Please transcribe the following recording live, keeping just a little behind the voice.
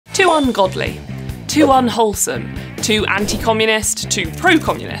Too ungodly, too unwholesome, too anti-communist, too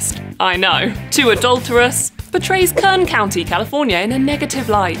pro-communist. I know. Too adulterous, portrays Kern County, California in a negative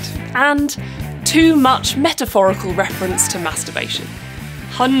light. And too much metaphorical reference to masturbation.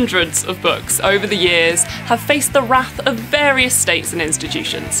 Hundreds of books over the years have faced the wrath of various states and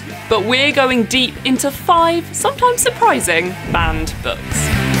institutions, but we're going deep into 5, sometimes surprising, banned books.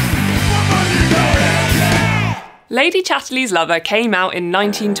 Lady Chatterley's Lover came out in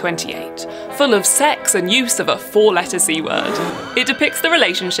 1928, full of sex and use of a 4-letter C word. It depicts the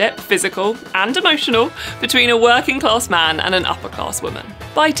relationship, physical and emotional, between a working-class man and an upper-class woman.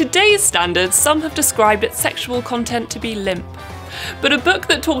 By today's standards, some have described its sexual content to be limp. But a book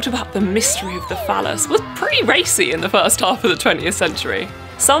that talked about the mystery of the phallus was pretty racy in the first half of the 20th century.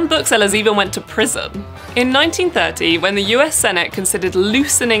 Some booksellers even went to prison. In 1930, when the US Senate considered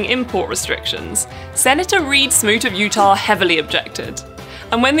loosening import restrictions, Senator Reed Smoot of Utah heavily objected.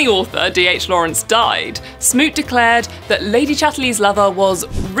 And when the author, D.H. Lawrence, died, Smoot declared that Lady Chatterley's Lover was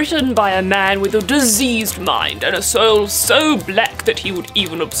written by a man with a diseased mind and a soul so black that he would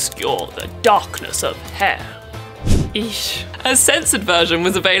even obscure the darkness of hell. Eesh. A censored version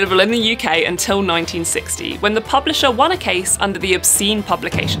was available in the UK until 1960, when the publisher won a case under the Obscene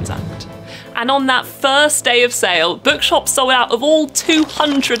Publications Act. And on that first day of sale, bookshops sold out of all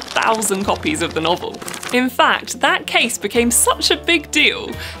 200,000 copies of the novel. In fact, that case became such a big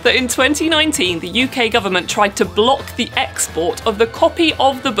deal that in 2019 the UK government tried to block the export of the copy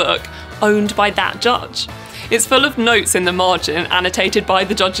of the book owned by that judge. It's full of notes in the margin annotated by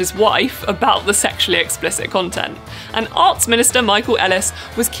the judge's wife about the sexually explicit content. And Arts Minister Michael Ellis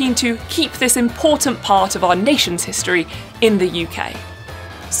was keen to keep this important part of our nation's history in the UK.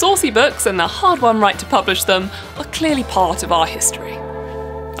 Saucy books and the hard-won right to publish them are clearly part of our history.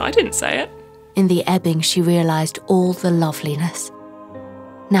 I didn't say it. In the ebbing she realised all the loveliness.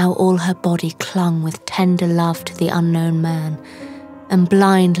 Now all her body clung with tender love to the unknown man, and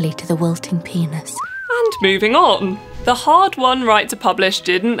blindly to the wilting penis. And moving on. The hard-won right to publish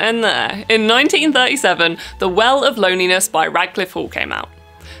didn't end there. In 1937, The Well of Loneliness by Radcliffe Hall came out.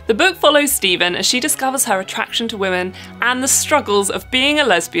 The book follows Stephen as she discovers her attraction to women and the struggles of being a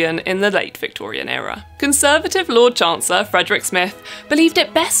lesbian in the late Victorian era. Conservative Lord Chancellor Frederick Smith believed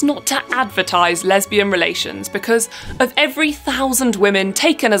it best not to advertise lesbian relations because of every 1,000 women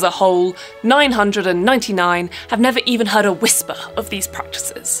taken as a whole, 999 have never even heard a whisper of these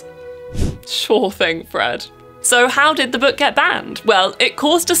practices. Sure thing, Fred. So how did the book get banned? Well, it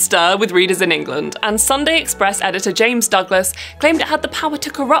caused a stir with readers in England, and Sunday Express editor James Douglas claimed it had the power to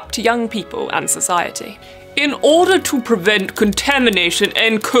corrupt young people and society. In order to prevent contamination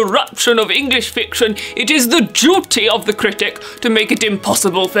and corruption of English fiction, it is the duty of the critic to make it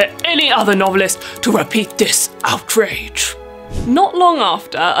impossible for any other novelist to repeat this outrage. Not long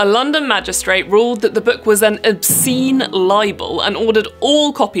after, a London magistrate ruled that the book was an obscene libel and ordered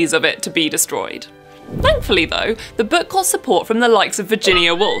all copies of it to be destroyed. Thankfully though, the book got support from the likes of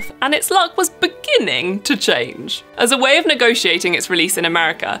Virginia Woolf, and its luck was beginning to change. As a way of negotiating its release in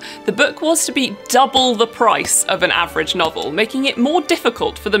America, the book was to be double the price of an average novel, making it more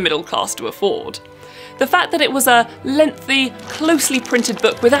difficult for the middle class to afford. The fact that it was a lengthy, closely printed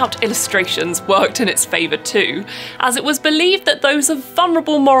book without illustrations worked in its favour too, as it was believed that those of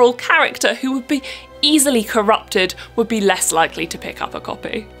vulnerable moral character who would be easily corrupted would be less likely to pick up a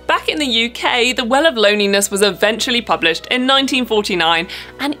copy. Back in the UK, The Well of Loneliness was eventually published in 1949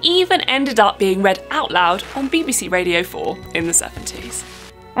 and even ended up being read out loud on BBC Radio 4 in the 70s.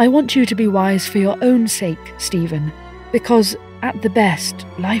 I want you to be wise for your own sake, Stephen, because at the best,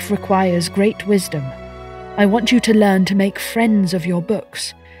 life requires great wisdom. I want you to learn to make friends of your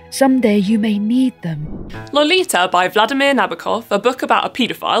books. Someday you may need them. Lolita by Vladimir Nabokov, a book about a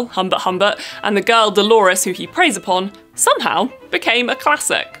paedophile, Humbert Humbert, and the girl Dolores who he preys upon, somehow became a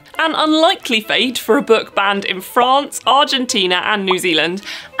classic. An unlikely fate for a book banned in France, Argentina and New Zealand,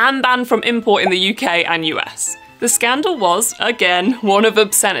 and banned from import in the UK and US. The scandal was, again, one of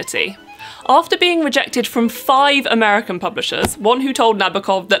obscenity. After being rejected from 5 American publishers, one who told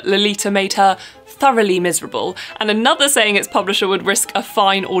Nabokov that Lolita made her thoroughly miserable, and another saying its publisher would risk a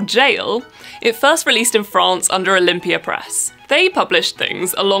fine or jail, it first released in France under Olympia Press. They published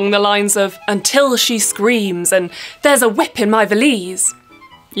things along the lines of "Until she screams" and "There's a whip in my valise."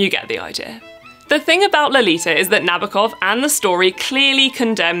 You get the idea. The thing about Lolita is that Nabokov and the story clearly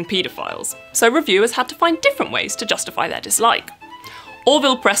condemn paedophiles, so reviewers had to find different ways to justify their dislike.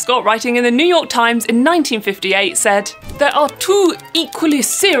 Orville Prescott, writing in the New York Times in 1958, said, "There are 2 equally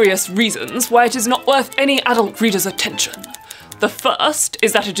serious reasons why it is not worth any adult reader's attention. The first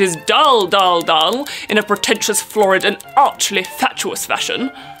is that it is dull in a pretentious, florid and archly fatuous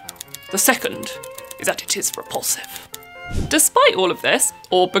fashion. The second is that it is repulsive. Despite all of this,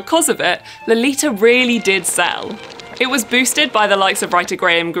 or because of it, Lolita really did sell. It was boosted by the likes of writer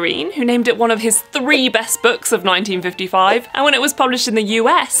Graham Greene, who named it one of his 3 best books of 1955, and when it was published in the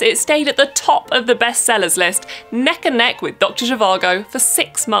US, it stayed at the top of the bestsellers list, neck and neck with Dr. Zhivago for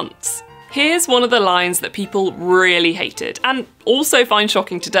 6 months. Here's one of the lines that people really hated, and also find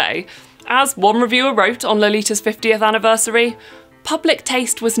shocking today. As one reviewer wrote on Lolita's 50th anniversary, "Public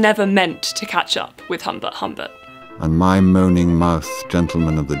taste was never meant to catch up with Humbert Humbert." And my moaning mouth,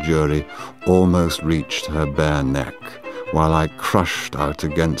 gentlemen of the jury, almost reached her bare neck, while I crushed out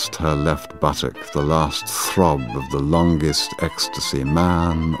against her left buttock the last throb of the longest ecstasy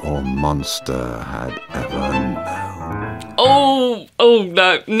man or monster had ever known. Oh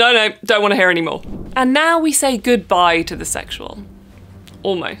no, don't want to hear any more. And now we say goodbye to the sexual.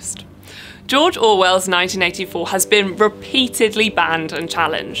 Almost. George Orwell's 1984 has been repeatedly banned and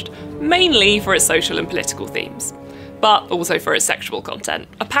challenged, mainly for its social and political themes, but also for its sexual content.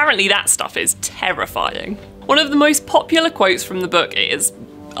 Apparently that stuff is terrifying. One of the most popular quotes from the book is,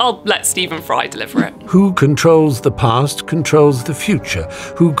 I'll let Stephen Fry deliver it. Who controls the past controls the future.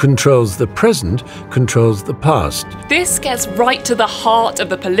 Who controls the present controls the past. This gets right to the heart of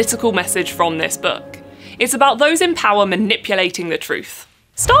the political message from this book. It's about those in power manipulating the truth.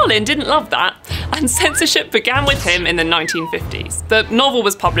 Stalin didn't love that, and censorship began with him in the 1950s. The novel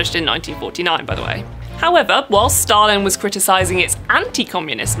was published in 1949, by the way. However, while Stalin was criticising its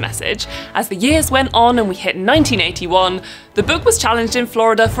anti-communist message, as the years went on and we hit 1981, the book was challenged in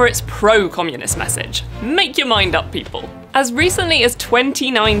Florida for its pro-communist message. Make your mind up, people. As recently as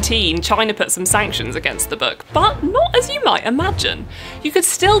 2019, China put some sanctions against the book, but not as you might imagine. You could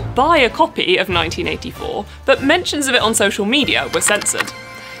still buy a copy of 1984, but mentions of it on social media were censored.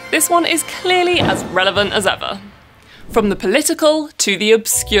 This one is clearly as relevant as ever. From the political to the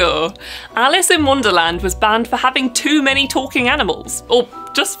obscure, Alice in Wonderland was banned for having too many talking animals, or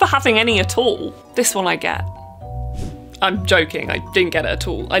just for having any at all. This one I get. I'm joking, I didn't get it at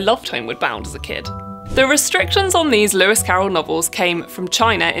all. I loved Homeward Bound as a kid. The restrictions on these Lewis Carroll novels came from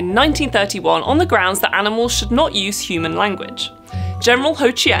China in 1931 on the grounds that animals should not use human language. General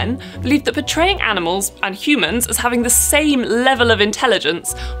Ho Chien believed that portraying animals and humans as having the same level of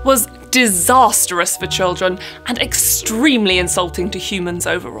intelligence was disastrous for children and extremely insulting to humans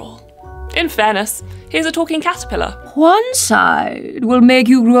overall. In fairness, here's a talking caterpillar. One side will make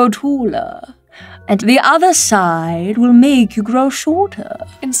you grow taller, and the other side will make you grow shorter.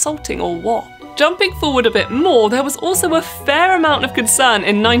 Insulting or what? Jumping forward a bit more, there was also a fair amount of concern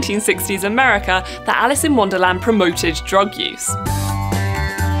in 1960s America that Alice in Wonderland promoted drug use.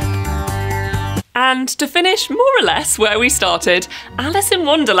 And to finish more or less where we started, Alice in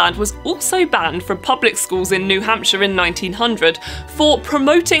Wonderland was also banned from public schools in New Hampshire in 1900 for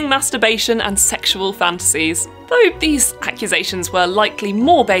promoting masturbation and sexual fantasies, though these accusations were likely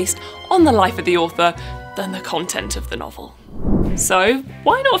more based on the life of the author than the content of the novel. So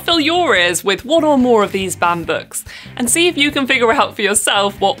why not fill your ears with one or more of these banned books and see if you can figure out for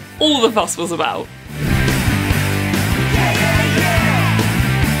yourself what all the fuss was about?